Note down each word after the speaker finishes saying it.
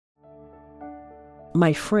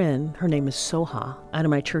My friend, her name is Soha, out of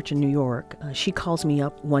my church in New York, she calls me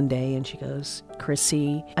up one day and she goes,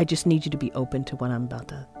 Chrissy, I just need you to be open to what I'm about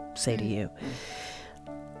to say to you.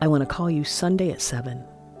 I want to call you Sunday at 7,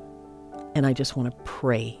 and I just want to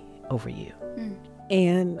pray over you.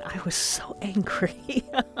 And I was so angry.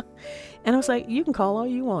 And I was like, you can call all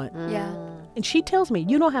you want. Yeah. And she tells me,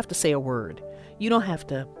 you don't have to say a word. You don't have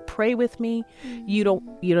to pray with me. You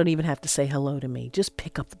don't even have to say hello to me. Just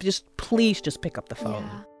please pick up the phone.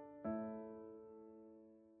 Yeah.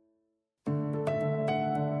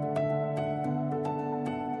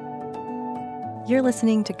 You're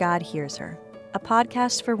listening to God Hears Her, a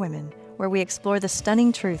podcast for women where we explore the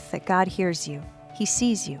stunning truth that God hears you, He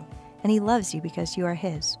sees you, and He loves you because you are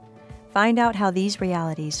His. Find out how these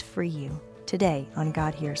realities free you today on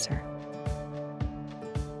God Hears Her.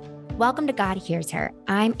 Welcome to God Hears Her.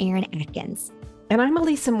 I'm Erin Atkins. And I'm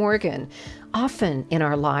Elisa Morgan. Often in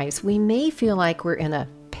our lives, we may feel like we're in a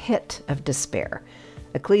pit of despair.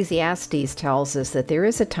 Ecclesiastes tells us that there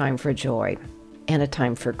is a time for joy and a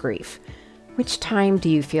time for grief. Which time do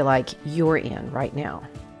you feel like you're in right now?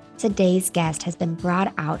 Today's guest has been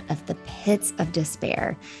brought out of the pits of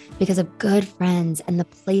despair because of good friends and the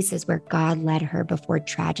places where God led her before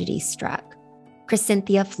tragedy struck.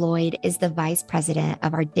 Chriscynethia Floyd is the vice president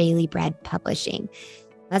of our Daily Bread Publishing.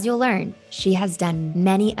 As you'll learn, she has done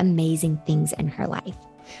many amazing things in her life.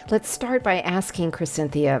 Let's start by asking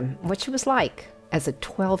Chriscynethia what she was like as a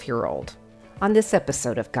 12-year-old on this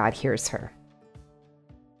episode of God Hears Her.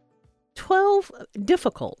 12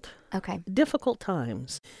 difficult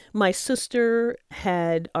times. My sister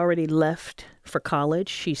had already left for college.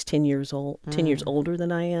 She's 10 years old, 10 years older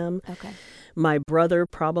than I am. Okay. My brother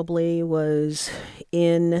probably was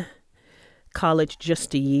in college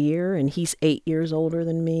just a year, and he's 8 years older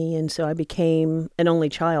than me. And so I became an only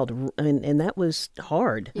child, and that was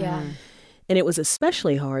hard. Yeah. And it was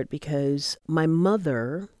especially hard because my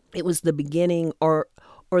mother, it was the beginning or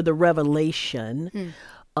the revelation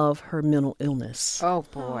of her mental illness. Oh,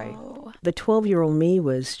 boy. The 12-year-old me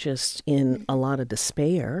was just in a lot of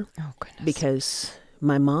despair. Oh, goodness. Because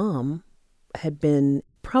my mom had been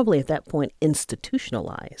probably at that point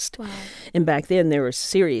institutionalized. Wow. And back then there was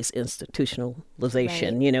serious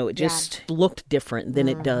institutionalization. Right. You know, it just looked different than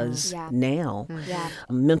it does now. Yeah.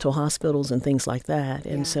 Mental hospitals and things like that.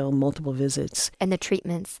 And Yeah. so multiple visits. And the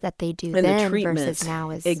treatments that they do And then the treatments versus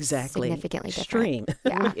now is significantly extreme.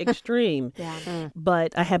 different. Yeah. Extreme. Yeah.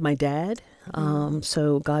 But I had my dad,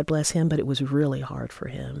 so God bless him, but it was really hard for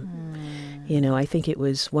him. You know, I think it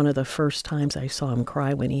was one of the first times I saw him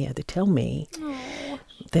cry when he had to tell me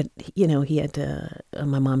that, you know, he had to,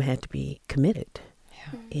 my mom had to be committed,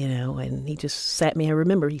 you know, and he just sat me, I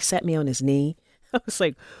remember he sat me on his knee. I was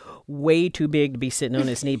like way too big to be sitting on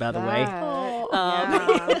his knee, by the way.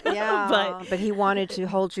 But he wanted to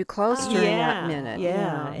hold you close during that minute.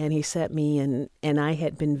 Yeah, and he sat me, and I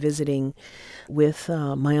had been visiting with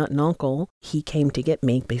my aunt and uncle. He came to get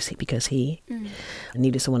me, basically because he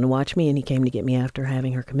needed someone to watch me, and he came to get me after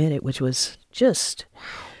having her committed, which was just,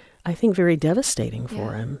 I think, very devastating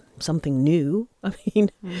for him. Something new. I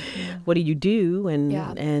mean, what do you do?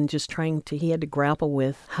 And just trying to, he had to grapple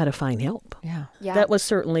with how to find help. Yeah. That was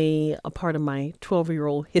certainly a part of my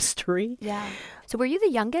 12-year-old history. Yeah. So were you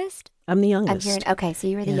the youngest? I'm the youngest. Okay, so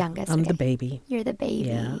you were the youngest. I'm okay. the baby. You're the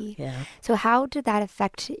baby. Yeah. So how did that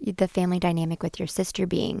affect the family dynamic with your sister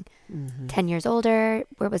being 10 years older?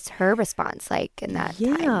 What was her response like in that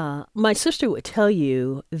time? Yeah. My sister would tell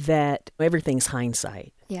you that everything's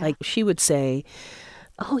hindsight. Yeah. Like she would say,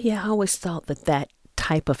 oh yeah, I always thought that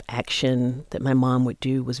type of action that my mom would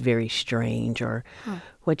do was very strange, or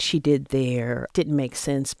what she did there didn't make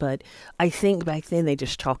sense. But I think back then they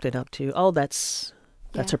just chalked it up to, oh, that's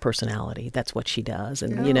her personality. That's what she does.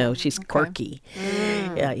 And, you know, she's quirky.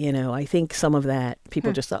 Yeah, you know, I think some of that,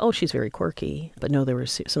 people just thought, oh, she's very quirky. But no, there were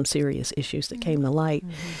some serious issues that came to light.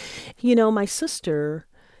 You know, my sister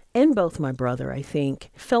and both my brother, I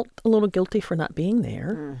think, felt a little guilty for not being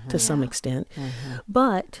there to some extent.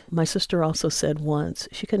 But my sister also said once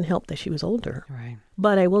she couldn't help that she was older. Right.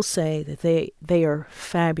 But I will say that they are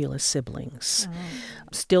fabulous siblings.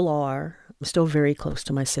 Still are. I'm still very close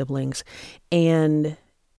to my siblings. And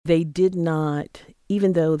they did not,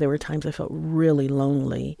 even though there were times I felt really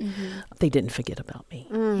lonely, they didn't forget about me.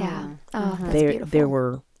 Yeah. Oh, that's beautiful. There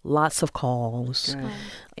were lots of calls.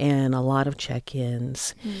 and a lot of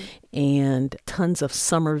check-ins and tons of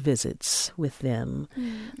summer visits with them.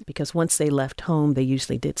 Because once they left home, they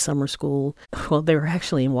usually did summer school. Well, they were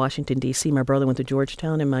actually in Washington, D.C. My brother went to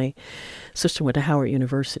Georgetown and my sister went to Howard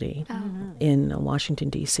University in Washington,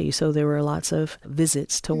 D.C. So there were lots of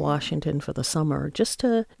visits to Washington for the summer just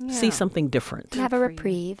to see something different. Have a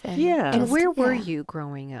reprieve. And And where were you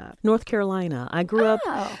growing up? North Carolina. I grew up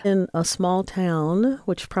in a small town,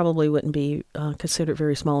 which probably wouldn't be considered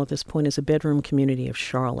very small at this point, as a bedroom community of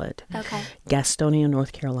Charlotte. Okay. Gastonia,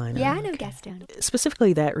 North Carolina. Yeah, I know Gastonia.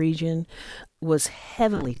 Specifically, that region was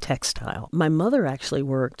heavily textile. My mother actually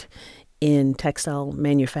worked in textile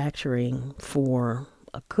manufacturing for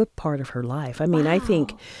a good part of her life. I mean, I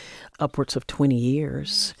think upwards of 20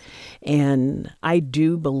 years. And I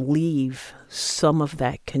do believe some of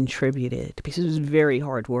that contributed, because it was very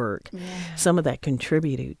hard work. Some of that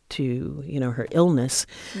contributed to, her illness.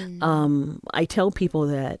 I tell people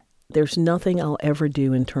that there's nothing I'll ever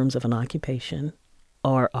do in terms of an occupation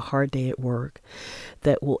or a hard day at work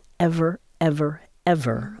that will ever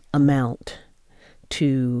amount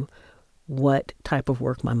to what type of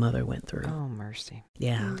work my mother went through. Oh, mercy.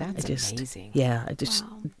 Yeah. That's amazing. Yeah.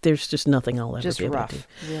 There's just nothing I'll ever be able to do.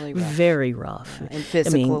 Really rough. Very rough. And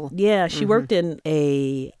physical. I mean, she worked in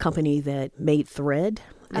a company that made thread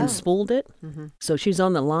and spooled it. So she's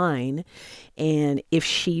on the line, and if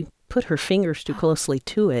she put her fingers too closely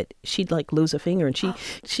to it, she'd lose a finger, and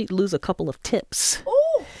she'd lose a couple of tips.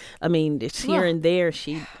 I mean, it's here and there.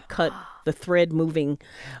 She cut the thread moving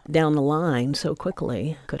down the line so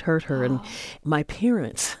quickly could hurt her. And my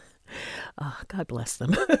parents, God bless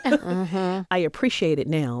them. I appreciate it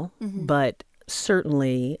now, but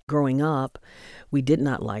certainly growing up, we did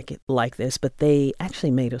not like it like this, but they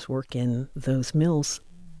actually made us work in those mills.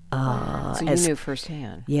 So you knew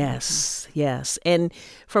firsthand. Yes. And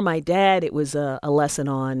for my dad, it was a lesson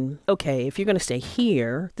on, okay, if you're going to stay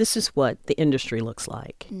here, this is what the industry looks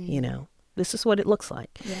like, This is what it looks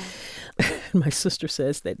like. My sister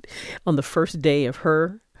says that on the first day of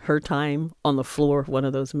her time on the floor of one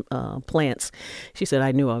of those plants, she said,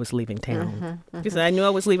 I knew I was leaving town. She said, I knew I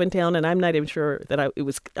was leaving town, and I'm not even sure that I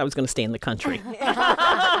was going to stay in the country.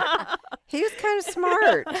 He was kind of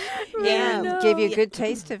smart. Gave you a good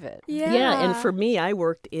taste of it. Yeah, and for me, I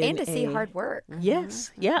worked in and to see hard work.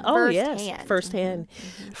 Yes, firsthand.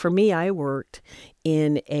 For me, I worked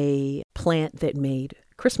in a plant that made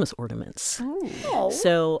Christmas ornaments.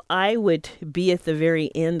 So I would be at the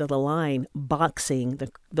very end of the line boxing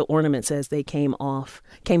the ornaments as they came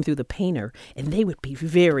through the painter, and they would be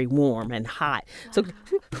very warm and hot. So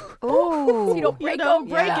you don't break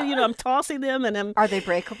them. I'm tossing them, and Are they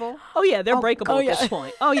breakable? Oh yeah, they're breakable at this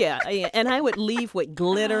point. Oh yeah, and I would leave with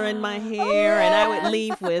glitter in my hair, and I would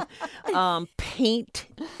leave with paint,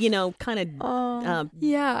 kind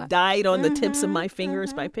of dyed on the tips of my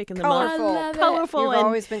fingers by picking them up. Colorful.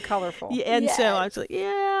 You've always been colorful. Yeah, and so I was like,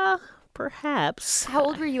 perhaps. How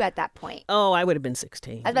old were you at that point? Oh, I would have been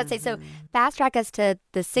 16. I was about to say, so fast track us to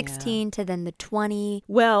the 16 to then the 20.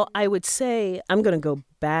 Well, I would say I'm going to go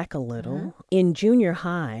back a little. In junior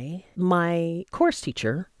high, my course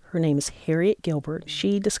teacher, her name is Harriet Gilbert,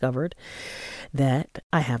 she discovered that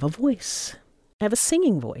I have a voice. I have a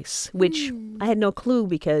singing voice, which I had no clue,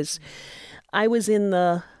 because I was in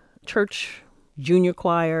the church junior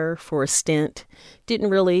choir for a stint, didn't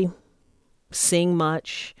really sing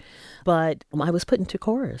much, but I was put into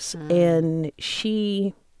chorus, and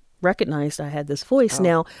she recognized I had this voice.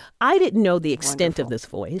 Now, I didn't know the extent of this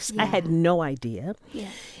voice. I had no idea.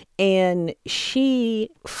 And she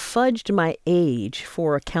fudged my age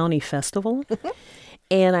for a county festival.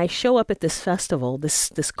 And I show up at this festival,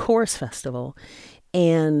 this chorus festival,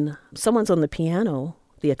 and someone's on the piano,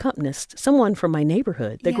 the accompanist, someone from my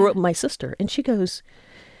neighborhood that grew up with my sister. And she goes,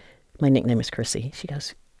 my nickname is Chrissy. She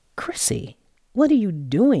goes, Chrissy, what are you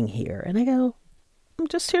doing here? And I go, I'm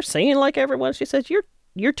just here singing like everyone. She says,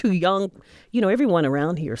 you're too young. Everyone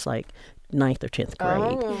around here is like 9th or 10th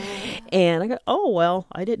grade. And I go, oh, well,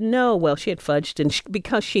 I didn't know. Well, she had fudged, and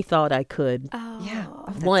because she thought I could,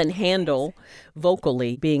 handle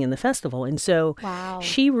vocally being in the festival. And so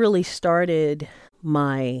she really started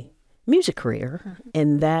my music career,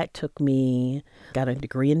 and that got a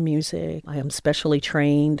degree in music. I am specially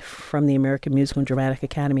trained from the American Musical and Dramatic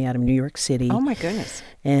Academy out of New York City. Oh my goodness.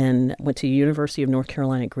 And went to the University of North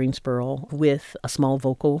Carolina at Greensboro with a small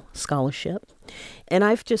vocal scholarship. And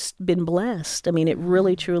I've just been blessed. I mean, it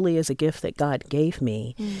really truly is a gift that God gave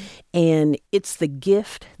me. And it's the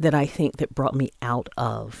gift that I think that brought me out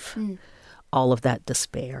of all of that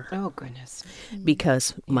despair. Oh, goodness.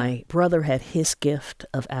 Because my brother had his gift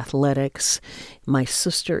of athletics. My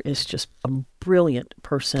sister is just a brilliant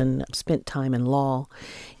person, spent time in law,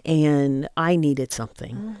 and I needed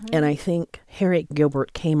something. And I think Harriet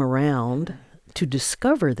Gilbert came around to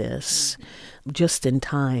discover this just in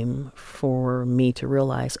time for me to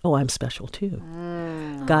realize, oh, I'm special too.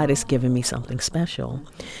 God has given me something special.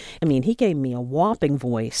 I mean, he gave me a whopping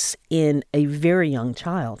voice in a very young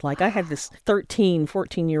child. Like I had this 13,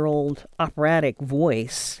 14-year-old operatic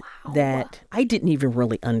voice that I didn't even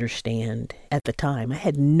really understand at the time. I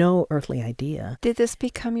had no earthly idea. Did this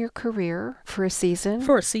become your career for a season?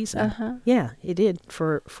 For a season. Yeah, it did.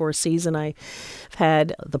 For a season, I've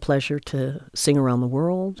had the pleasure to sing around the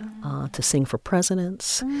world, to sing for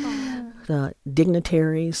presidents,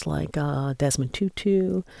 dignitaries like Desmond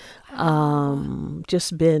Tutu.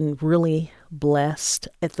 Just been really blessed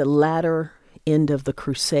at the latter end of the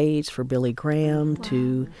Crusades for Billy Graham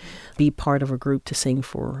to be part of a group to sing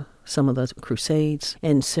for some of those Crusades.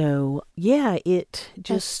 And so, yeah, it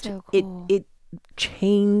just, so cool. it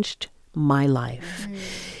changed my life.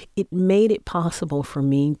 It made it possible for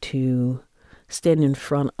me to stand in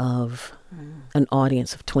front of an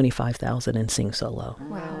audience of 25,000 and sing solo.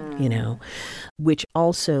 Wow. You know, which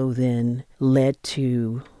also then led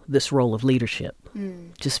to this role of leadership.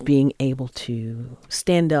 Just being able to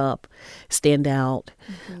stand up, stand out,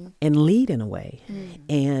 and lead in a way.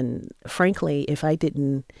 And frankly, if I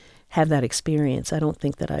didn't have that experience, I don't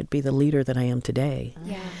think that I'd be the leader that I am today.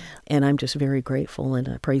 Yeah. And I'm just very grateful, and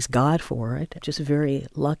I praise God for it. Just very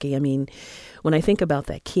lucky. I mean, when I think about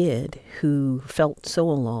that kid who felt so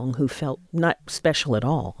alone, who felt not special at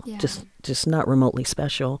all, just not remotely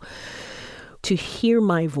special, to hear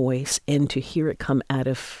my voice and to hear it come out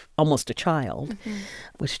of almost a child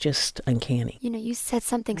was just uncanny. You know, you said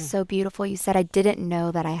something so beautiful. You said, I didn't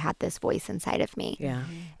know that I had this voice inside of me. Yeah.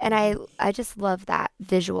 And I just love that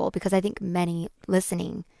visual, because I think many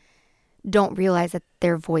listening don't realize that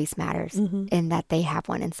their voice matters and that they have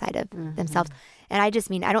one inside of themselves. And I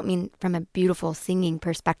just mean, I don't mean from a beautiful singing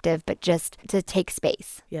perspective, but just to take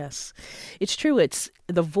space. Yes. It's true. It's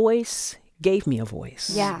the voice gave me a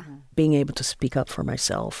voice. Yeah. Being able to speak up for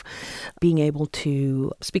myself, being able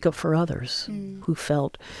to speak up for others who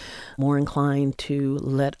felt more inclined to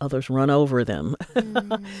let others run over them.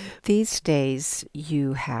 These days,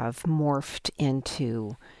 you have morphed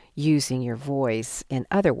into using your voice in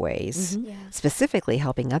other ways, specifically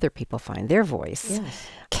helping other people find their voice. Yes.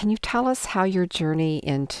 Can you tell us how your journey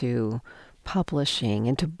into publishing,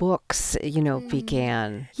 into books,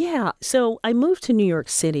 began? Yeah. So I moved to New York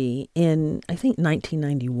City in, I think,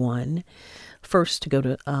 1991. First to go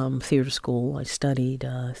to theater school. I studied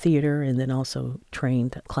theater and then also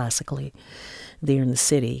trained classically there in the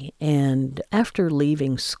city. And after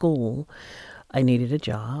leaving school, I needed a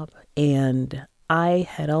job. And I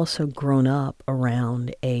had also grown up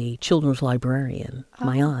around a children's librarian,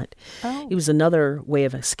 my aunt. It was another way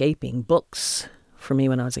of escaping books for me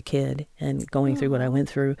when I was a kid and going through what I went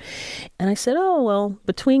through. And I said, oh, well,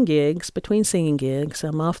 between singing gigs,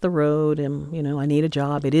 I'm off the road and, I need a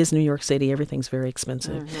job. It is New York City. Everything's very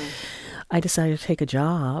expensive. I decided to take a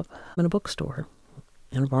job in a bookstore,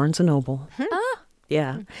 in Barnes & Noble.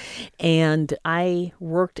 Yeah. And I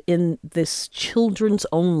worked in this children's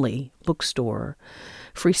only bookstore,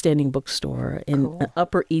 freestanding bookstore in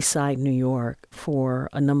Upper East Side, New York for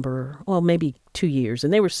maybe 2 years.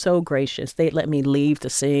 And they were so gracious. They let me leave to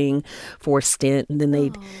sing for a stint, and then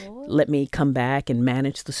they'd let me come back and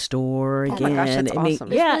manage the store again. Oh my gosh, that's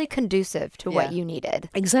awesome. It's really conducive to what you needed.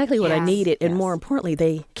 Exactly what I needed. And more importantly,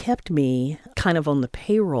 they kept me kind of on the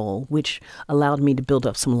payroll, which allowed me to build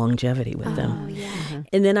up some longevity with them.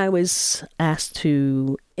 And then I was asked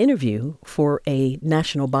to interview for a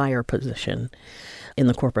national buyer position in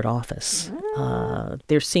the corporate office.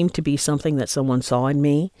 There seemed to be something that someone saw in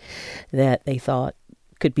me that they thought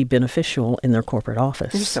could be beneficial in their corporate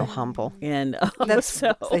office. You're so humble. And they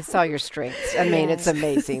saw your strengths. I mean, it's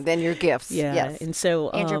amazing. Then your gifts. Yeah. Yes. And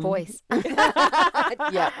so And your voice.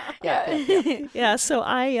 Yeah. So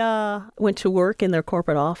I went to work in their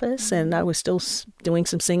corporate office, and I was still doing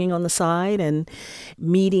some singing on the side and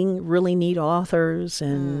meeting really neat authors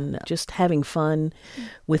and just having fun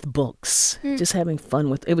with books. Just having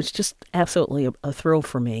fun with it was just absolutely a thrill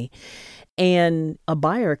for me. And a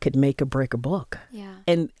buyer could make or break a book. Yeah.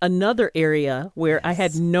 And another area where I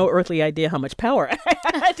had no earthly idea how much power I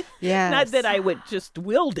had. Not that I would just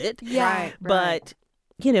wield it. Yeah. But,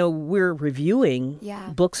 we're reviewing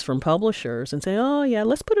books from publishers and say, oh, yeah,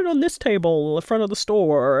 let's put it on this table in front of the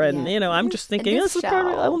store. And, I'm just thinking, this is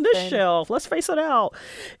on this shelf. Let's face it out.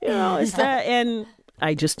 It's that. And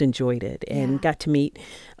I just enjoyed it and got to meet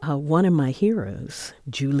one of my heroes,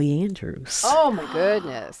 Julie Andrews. Oh, my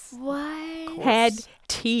goodness. What? Had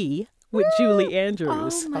tea with Julie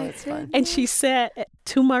Andrews. Oh, my goodness. And she sat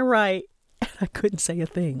to my right, and I couldn't say a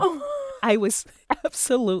thing. I was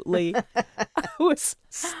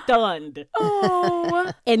stunned.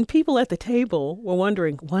 Oh. And people at the table were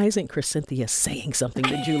wondering, why isn't Chriscynethia saying something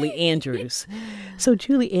to Julie Andrews? So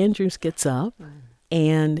Julie Andrews gets up,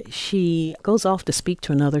 and she goes off to speak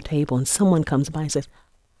to another table, and someone comes by and says,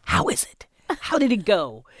 how is it? How did it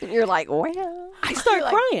go? You're like, well. I start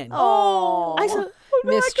crying. Oh. I said,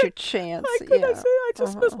 missed your chance. I couldn't say, I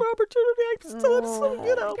just missed my opportunity. I just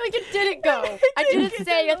Like it didn't go. I didn't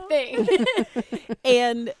say a thing.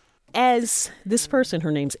 And as this person,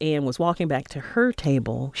 her name's Ann, was walking back to her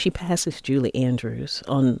table, she passes Julie Andrews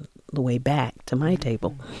on the way back to my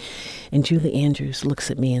table. And Julie Andrews looks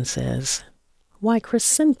at me and says, why,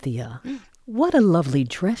 Chriscynethia, what a lovely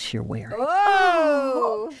dress you're wearing.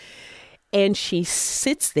 Oh. And she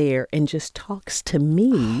sits there and just talks to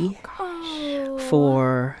me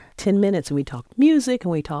for 10 minutes. And we talked music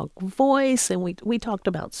and we talked voice and we talked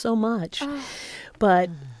about so much. But,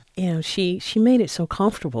 you know, she made it so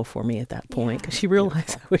comfortable for me at that point because she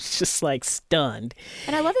realized I was just like stunned.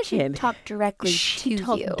 And I love that she talked directly she to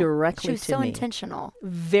talked you. directly She was to so me. intentional.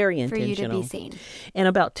 Very for you intentional. to be seen. And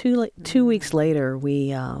about two weeks later, we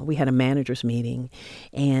had a managers meeting,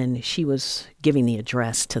 and she was giving the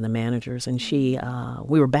address to the managers. And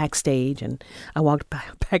we were backstage, and I walked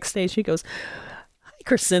backstage. She goes, "Hi,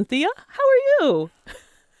 Chriscynethia, how are you?"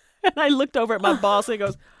 And I looked over at my boss, and he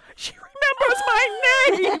goes, "She remembers my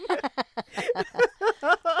name."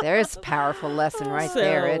 There's a powerful lesson right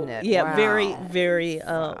there, isn't it? Yeah, Wow. very, very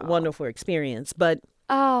wonderful experience. But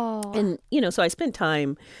and so I spent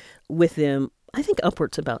time with them, I think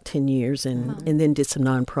upwards about 10 years, and then did some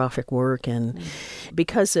nonprofit work. And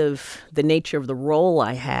because of the nature of the role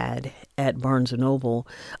I had at Barnes & Noble,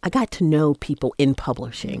 I got to know people in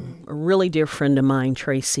publishing. A really dear friend of mine,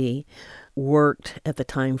 Tracy, worked at the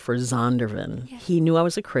time for Zondervan. Yeah. He knew I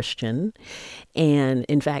was a Christian. And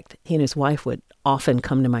in fact, he and his wife would often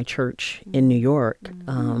come to my church in New York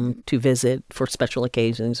to visit for special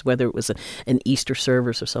occasions, whether it was an Easter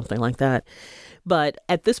service or something like that. But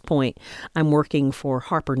at this point, I'm working for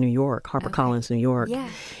HarperCollins, New York. Yeah.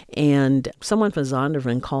 And someone from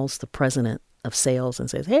Zondervan calls the president of sales and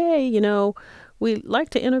says, "Hey, we'd like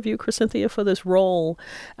to interview Chriscynethia for this role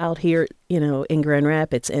out here, in Grand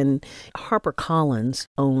Rapids." And HarperCollins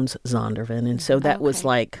owns Zondervan. And so that was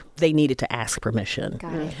like, they needed to ask permission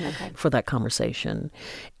for that conversation.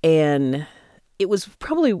 And it was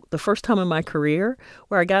probably the first time in my career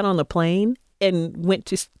where I got on the plane and went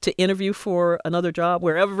to interview for another job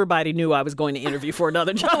where everybody knew I was going to interview for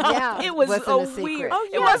another job. Yeah, it was wasn't a weird. secret. Oh,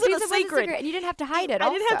 yeah, it wasn't a secret. And you didn't have to hide it. I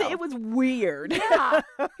also. didn't have to. It was weird. Yeah,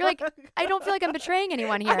 you're like, I don't feel like I'm betraying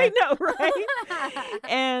anyone here. I know, right?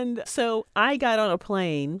 And so I got on a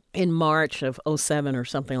plane in March of 2007 or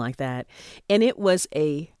something like that, and it was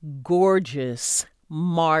a gorgeous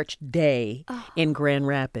March day in Grand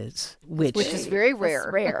Rapids, which is very rare.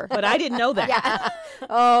 Rare. But I didn't know that. Yeah.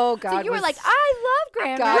 Oh, God. So you were like, I love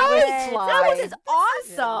Grand God Rapids. was That flying. was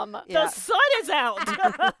awesome. Yeah. The sun is out.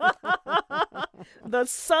 The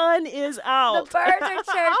sun is out. The birds are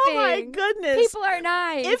chirping. Oh, my goodness. People are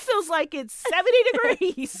nice. It feels like it's 70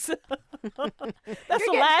 degrees. That's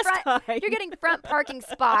the last time. You're getting front parking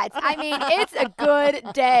spots. I mean, it's a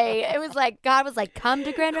good day. It was like, God was like, come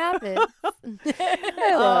to Grand Rapids.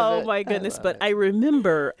 Oh, my goodness. But I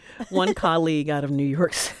remember one colleague out of New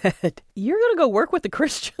York said, "You're going to go work with the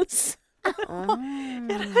Christians?"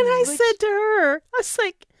 And I said to her, I was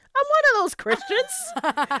like, "I'm one of those Christians.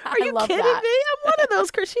 Are you kidding me? I'm one of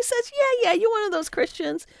those Christians." She says, yeah, you're one of those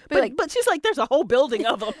Christians. But she's like, there's a whole building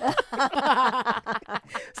of them. It's like,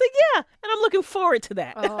 yeah, and I'm looking forward to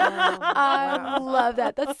that. Oh, I love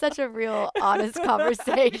that. That's such a real honest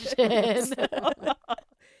conversation.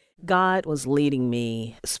 God was leading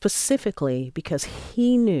me specifically because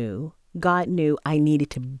God knew I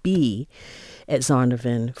needed to be at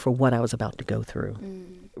Zondervan for what I was about to go through.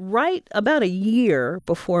 Right about a year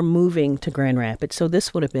before moving to Grand Rapids, so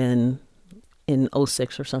this would have been in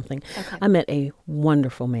 2006 or something, I met a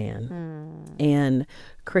wonderful man and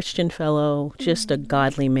Christian fellow, just a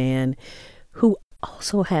godly man who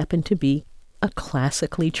also happened to be a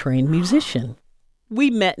classically trained musician. We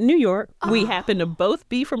met in New York. We happened to both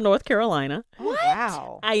be from North Carolina. What?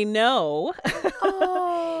 Wow. I know.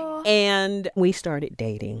 And we started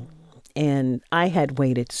dating. And I had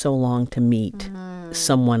waited so long to meet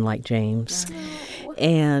someone like James.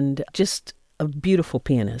 And just a beautiful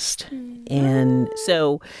pianist. And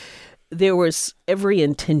so there was every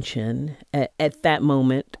intention at that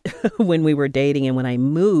moment when we were dating and when I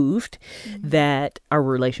moved that our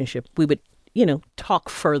relationship, we would, talk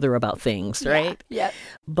further about things, right? Yeah.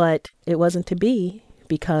 But it wasn't to be,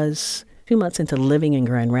 because 2 months into living in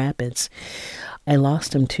Grand Rapids, I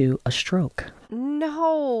lost him to a stroke.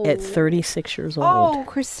 No. At 36 years old. Oh,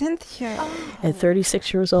 Chriscynethia. At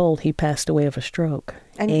 36 years old, he passed away of a stroke.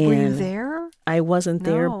 And were you there? I wasn't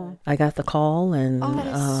there. No. I got the call and That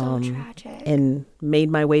is so tragic. and made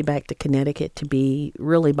my way back to Connecticut to be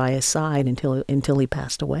really by his side until he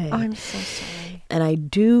passed away. I'm so sorry. And I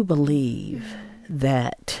do believe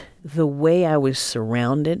that the way I was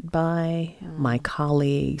surrounded by my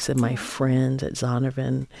colleagues and my friends at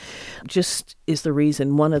Zondervan just is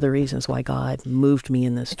one of the reasons why God moved me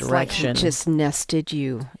in this direction. Like he just nested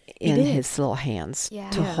you in his little hands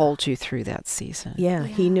to hold you through that season. Yeah,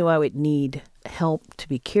 he knew I would need help to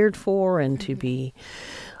be cared for and to be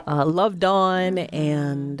loved on.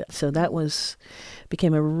 And so that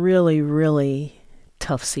became a really, really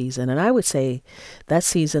tough season. And I would say that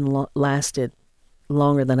season lasted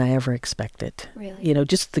longer than I ever expected. Really?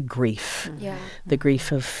 Just the grief. Yeah. The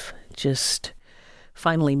grief of just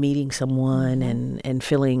finally meeting someone and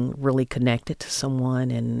feeling really connected to someone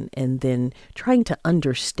and then trying to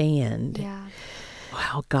understand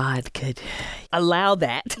how God could allow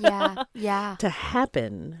that to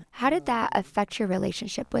happen. How did that affect your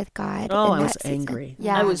relationship with God? Oh, in I was that season? angry.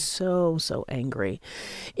 Yeah. I was so angry.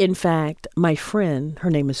 In fact, my friend, her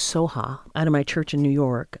name is Soha, out of my church in New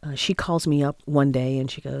York, she calls me up one day and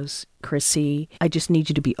she goes, Chrissy, I just need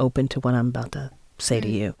you to be open to what I'm about to say to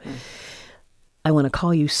you. I want to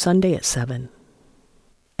call you Sunday at 7,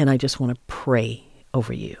 and I just want to pray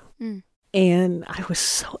over you. And I was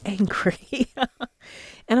so angry.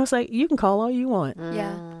 And I was like, you can call all you want.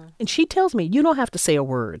 Yeah. And she tells me, you don't have to say a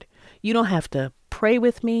word. You don't have to pray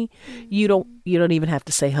with me. You don't even have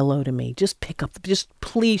to say hello to me. Please pick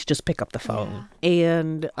up the phone. Yeah.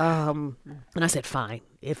 And I said, fine,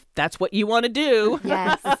 if that's what you want to do.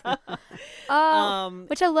 Yes.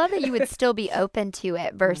 Which I love that you would still be open to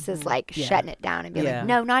it versus like shutting it down and be like,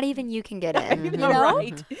 no, not even you can get in. You know?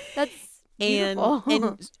 Right. That's beautiful.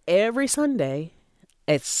 And every Sunday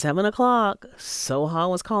at 7:00, Soha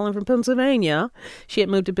was calling from Pennsylvania. She had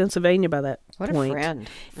moved to Pennsylvania by that point. What a friend.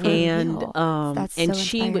 And That's and so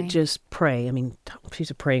she inspiring. would just pray. I mean, she's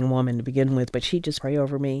a praying woman to begin with, but she'd just pray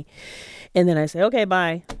over me. And then I say, okay,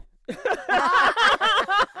 bye.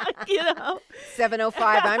 7:05,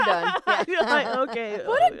 I'm done. Yeah. You're like, okay.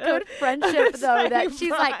 What a good friendship, though, that she's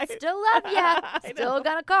like, still love ya, still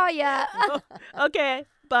gonna call ya. Okay,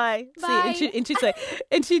 bye. Bye. See, and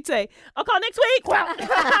she'd say, I'll call next week.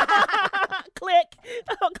 Click.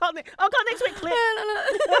 I'll call next week. Click.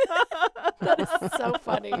 That is so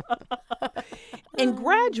funny. And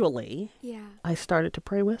gradually, I started to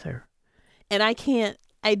pray with her. And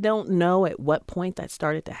I don't know at what point that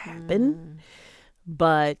started to happen.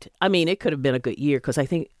 But, I mean, it could have been a good year because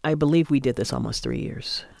I believe we did this almost 3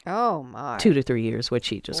 years. Oh, my. 2 to 3 years, what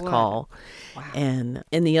she'd just call. Wow. And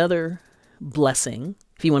the other blessing,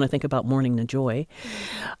 if you want to think about mourning the joy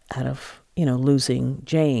out of, losing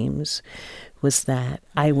James, was that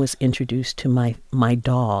I was introduced to my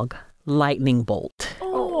dog, Lightning Bolt.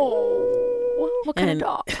 Oh, what kind of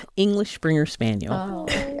dog? English Springer Spaniel. Oh,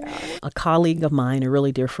 yeah. A colleague of mine, a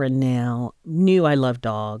really dear friend now, knew I loved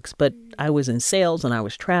dogs, but I was in sales and I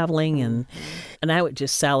was traveling and I would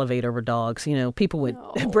just salivate over dogs. People would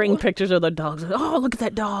bring pictures of their dogs. Oh, look at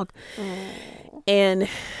that dog. And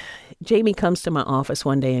Jamie comes to my office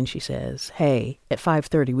one day and she says, hey, at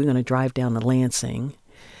 5:30, we're going to drive down to Lansing.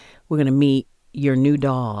 We're going to meet your new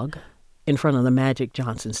dog in front of the Magic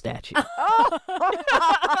Johnson statue.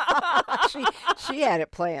 She had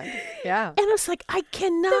it planned. Yeah. And I was like, I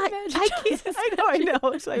know.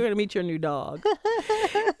 So I'm going to meet your new dog.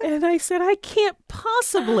 And I said, I can't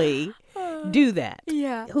possibly do that.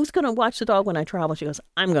 Yeah. Who's going to watch the dog when I travel? She goes,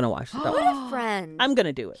 I'm going to watch the dog. What a friend. I'm going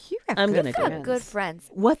to do it. I'm going to do it. Good friends.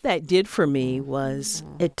 What that did for me was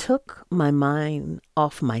it took my mind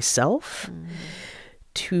off myself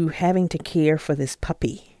to having to care for this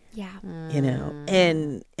puppy. Yeah.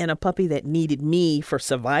 And a puppy that needed me for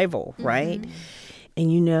survival, right?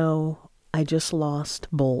 And I just lost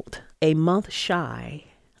Bolt a month shy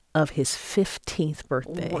of his 15th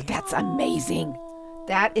birthday. Oh, that's amazing.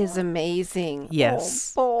 That is amazing.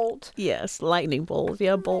 Yes. Oh, Bolt. Yes, Lightning Bolt.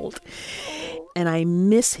 Yeah, Bolt. And I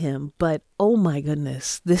miss him, but oh my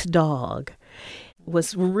goodness, this dog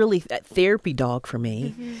was really a therapy dog for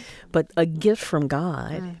me, but a gift from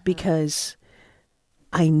God because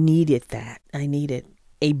I needed that. I needed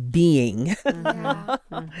a being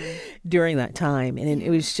during that time. And it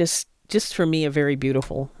was just just for me, a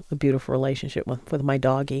beautiful relationship with my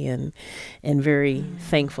doggy, and very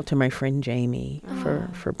thankful to my friend Jamie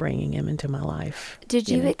for bringing him into my life. Did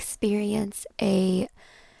you experience a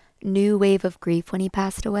new wave of grief when he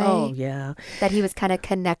passed away? Oh, yeah. That he was kind of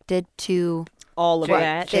connected to all of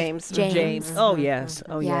that. James. Oh, yes.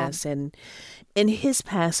 Oh, Yeah. yes. And his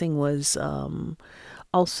passing was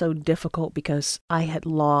also difficult because I had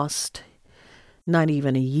lost, not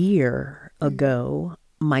even a year ago,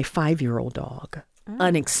 my 5-year-old dog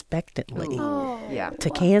unexpectedly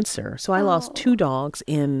to cancer. So I lost 2 dogs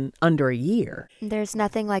in under a year. There's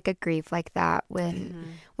nothing like a grief like that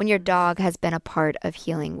when your dog has been a part of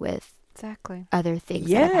healing with other things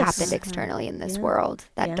that have happened externally in this world.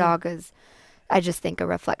 That dog is, I just think, a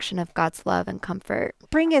reflection of God's love and comfort.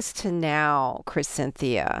 Bring us to now,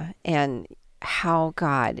 Chriscynethia, and how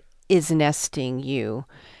God is nesting you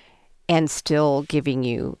and still giving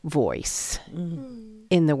you voice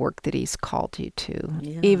in the work that he's called you to,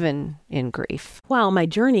 even in grief. Well, my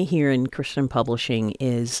journey here in Christian publishing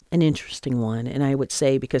is an interesting one. And I would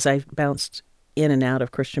say, because I've bounced in and out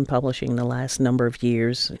of Christian publishing the last number of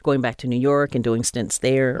years, going back to New York and doing stints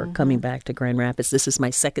there, or coming back to Grand Rapids. This is my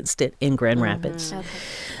second stint in Grand Rapids. Okay.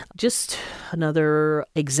 Just another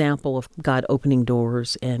example of God opening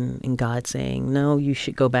doors and God saying, no, you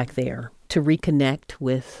should go back there to reconnect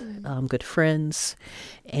with good friends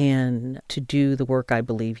and to do the work I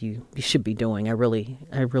believe you should be doing. I really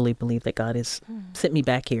believe that God has sent me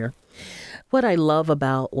back here. What I love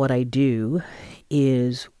about what I do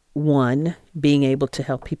is, one, being able to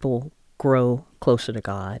help people grow closer to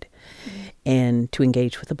God and to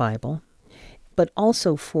engage with the Bible, but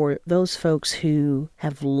also for those folks who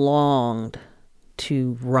have longed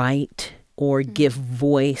to write or give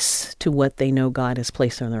voice to what they know God has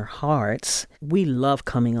placed on their hearts. We love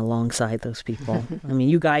coming alongside those people. I mean,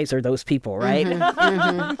 you guys are those people, right?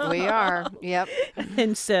 We are. Yep.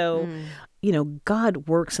 And so, God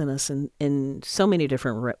works in us in so many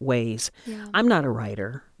different ways. Yeah. I'm not a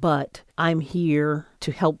writer, but I'm here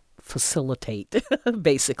to help facilitate,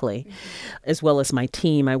 basically, as well as my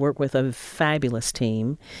team. I work with a fabulous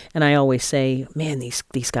team, and I always say, man,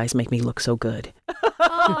 these guys make me look so good.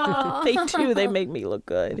 They do. They make me look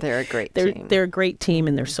good. They're a great team. They're a great team,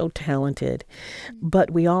 and they're so talented.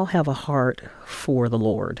 But we all have a heart for the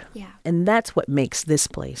Lord. Yeah. And that's what makes this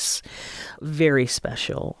place very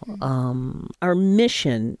special. Our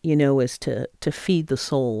mission, is to feed the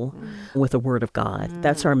soul with the Word of God.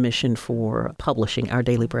 That's our mission for publishing, our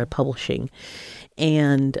Daily Bread publishing.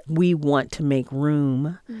 And we want to make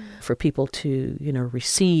room for people to,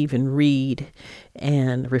 receive and read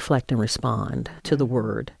and reflect and respond to the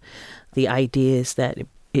Word. The idea is that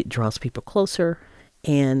it draws people closer.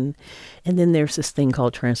 And then there's this thing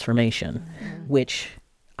called transformation, which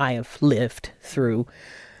I have lived through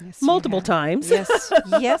multiple times.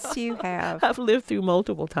 Yes, you have. I've lived through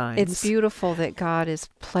multiple times. It's beautiful that God has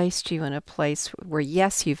placed you in a place where,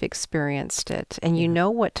 yes, you've experienced it, and you know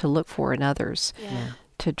what to look for in others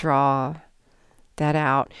to draw that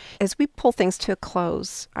out. As we pull things to a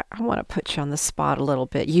close, I want to put you on the spot a little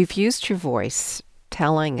bit. You've used your voice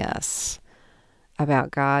telling us about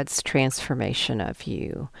God's transformation of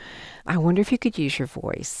you. I wonder if you could use your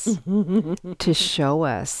voice to show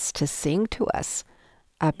us, to sing to us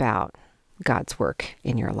about God's work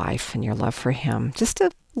in your life and your love for Him. Just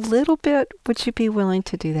a little bit. Would you be willing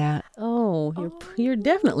to do that? Oh, you're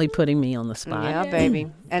definitely putting me on the spot. Yeah,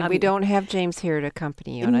 baby. And we don't have James here to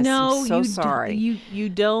accompany you. And no, I'm so sorry. You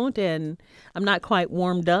don't, and I'm not quite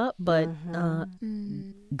warmed up, but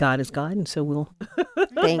God is God, and so we'll.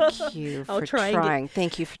 Thank you for trying.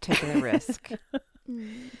 Thank you for taking the risk.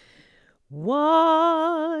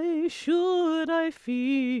 Why should I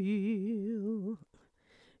feel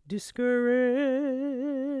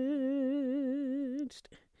discouraged?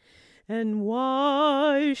 And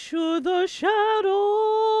why should the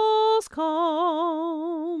shadows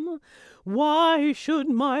come? Why should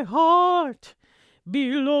my heart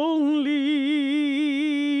be lonely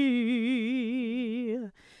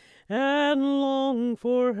and long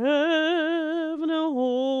for heaven a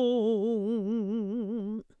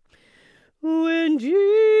home when Jesus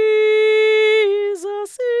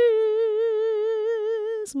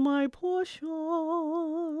is my portion?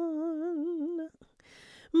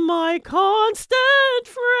 My constant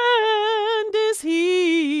friend is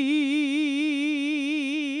He.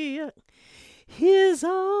 His eye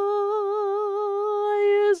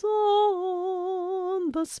is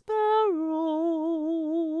on the sparrow,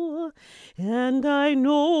 and I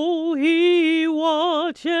know He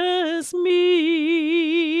watches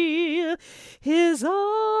me. His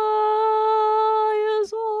eye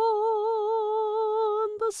is on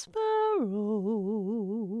the sparrow,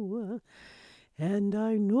 and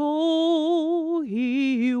I know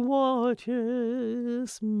He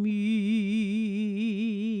watches me.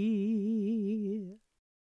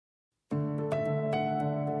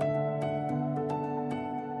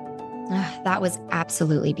 That was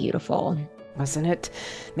absolutely beautiful. Wasn't it?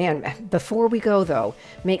 Man, before we go, though,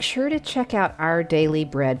 make sure to check out Our Daily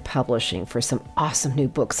Bread Publishing for some awesome new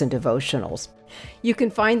books and devotionals. You can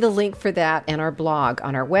find the link for that and our blog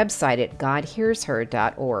on our website at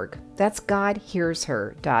godhearsher.org. That's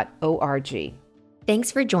godhearsher.org.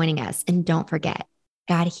 Thanks for joining us, and don't forget,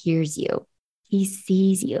 God hears you, He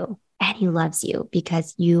sees you, and He loves you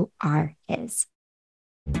because you are His.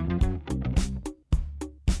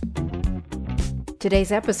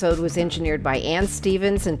 Today's episode was engineered by Ann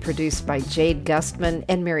Stevens and produced by Jade Gustman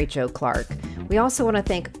and Mary Jo Clark. We also want to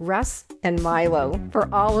thank Russ and Milo for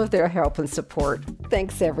all of their help and support.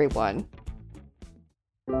 Thanks, everyone.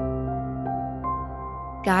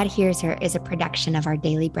 God Hears Her is a production of Our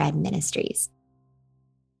Daily Bread Ministries.